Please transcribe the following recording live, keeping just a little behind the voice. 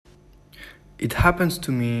It happens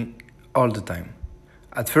to me all the time.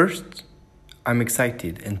 At first, I'm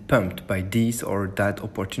excited and pumped by this or that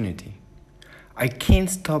opportunity. I can't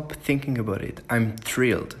stop thinking about it. I'm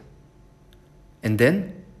thrilled. And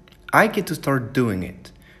then I get to start doing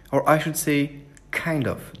it, or I should say, kind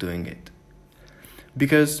of doing it.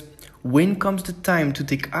 Because when comes the time to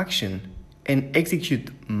take action and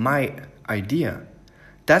execute my idea,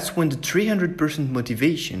 that's when the 300%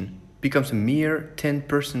 motivation becomes a mere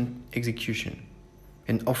 10% execution.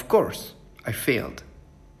 And of course, I failed.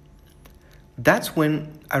 That's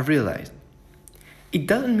when I realized it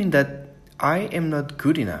doesn't mean that I am not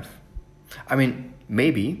good enough. I mean,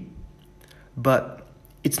 maybe, but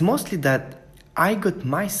it's mostly that I got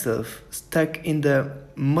myself stuck in the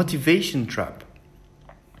motivation trap.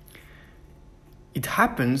 It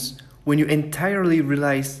happens when you entirely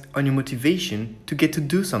rely on your motivation to get to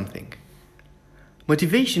do something.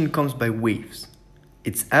 Motivation comes by waves.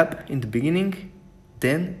 It's up in the beginning,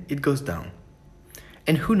 then it goes down.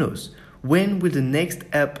 And who knows, when will the next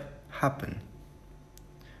up happen?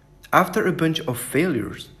 After a bunch of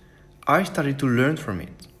failures, I started to learn from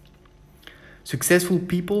it. Successful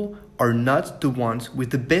people are not the ones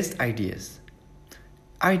with the best ideas.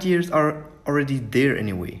 Ideas are already there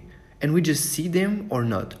anyway, and we just see them or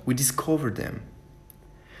not, we discover them.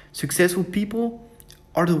 Successful people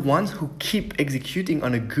are the ones who keep executing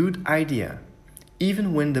on a good idea,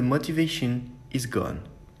 even when the motivation is gone.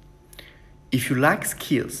 If you lack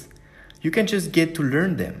skills, you can just get to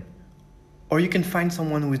learn them, or you can find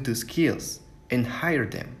someone with the skills and hire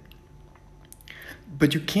them.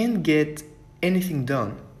 But you can't get anything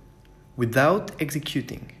done without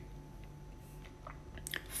executing.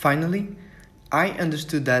 Finally, I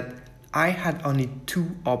understood that I had only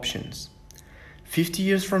two options. 50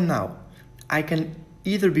 years from now, I can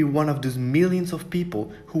either be one of those millions of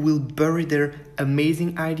people who will bury their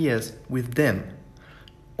amazing ideas with them,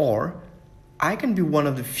 or I can be one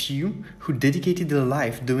of the few who dedicated their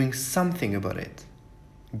life doing something about it.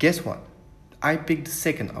 Guess what? I picked the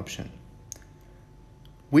second option.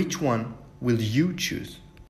 Which one will you choose?